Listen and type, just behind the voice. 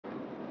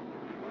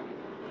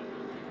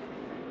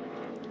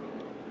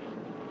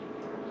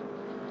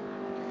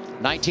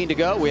19 to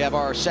go. We have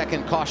our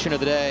second caution of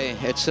the day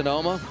at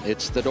Sonoma.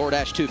 It's the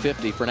DoorDash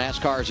 250 for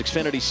NASCAR's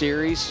Xfinity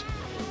Series.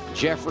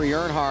 Jeffrey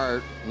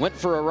Earnhardt went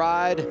for a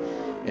ride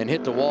and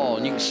hit the wall,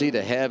 and you can see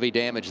the heavy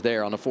damage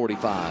there on the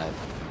 45.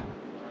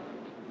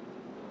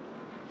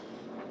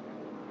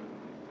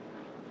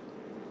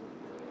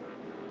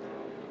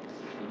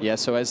 Yeah,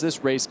 so as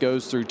this race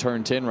goes through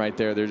turn 10 right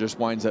there just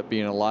winds up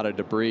being a lot of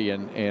debris,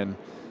 and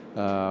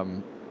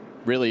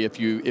really if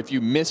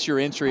you miss your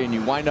entry and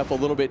you wind up a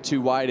little bit too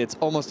wide, it's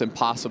almost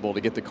impossible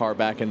to get the car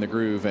back in the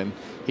groove. And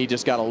he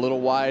just got a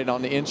little wide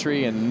on the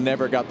entry and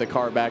never got the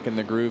car back in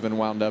the groove and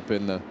wound up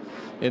in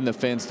the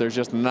fence. There's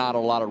just not a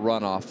lot of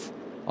runoff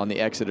on the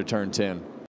exit of turn 10.